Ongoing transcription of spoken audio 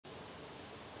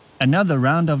Another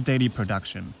round of daily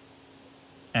production.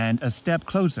 And a step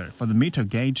closer for the meter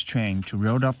gauge train to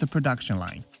roll off the production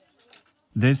line.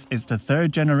 This is the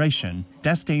third generation,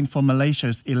 destined for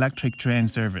Malaysia's electric train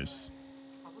service.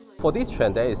 For this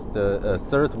train, that is the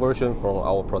third version from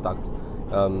our product.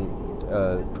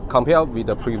 Compared with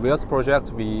the previous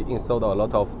project, we installed a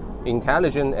lot of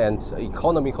intelligent and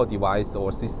economical device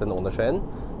or system on the train.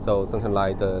 So something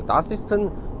like the DAS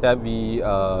system that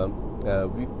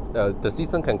the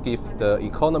system can give the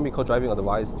economical driving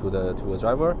advice to the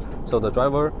driver. So the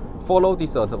driver follow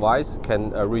this advice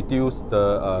can reduce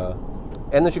the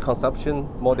energy consumption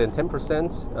more than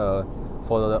 10%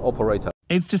 for the operator.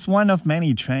 It's just one of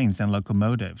many trains and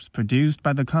locomotives produced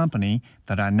by the company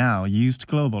that are now used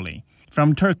globally,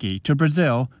 from Turkey to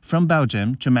Brazil, from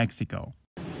Belgium to Mexico.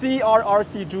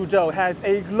 CRRC Zhouzhou has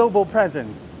a global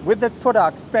presence, with its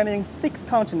products spanning 6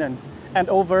 continents and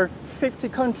over 50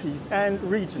 countries and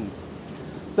regions.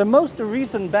 The most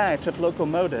recent batch of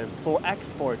locomotives for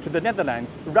export to the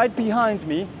Netherlands, right behind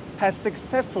me, has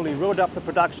successfully rolled off the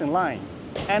production line.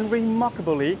 And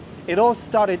remarkably, it all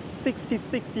started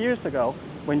 66 years ago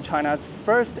when China's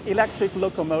first electric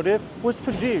locomotive was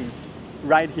produced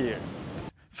right here.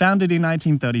 Founded in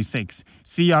 1936,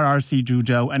 CRRC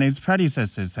Zhouzhou and its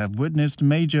predecessors have witnessed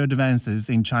major advances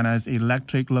in China's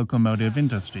electric locomotive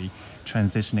industry,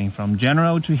 transitioning from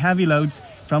general to heavy loads,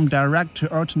 from direct to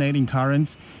alternating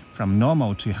currents, from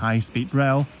normal to high-speed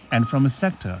rail, and from a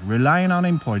sector relying on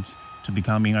imports to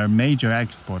becoming a major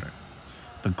exporter.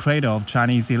 The cradle of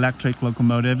Chinese electric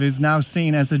locomotive is now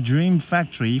seen as a dream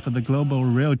factory for the global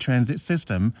rail transit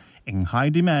system in high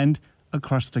demand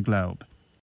across the globe.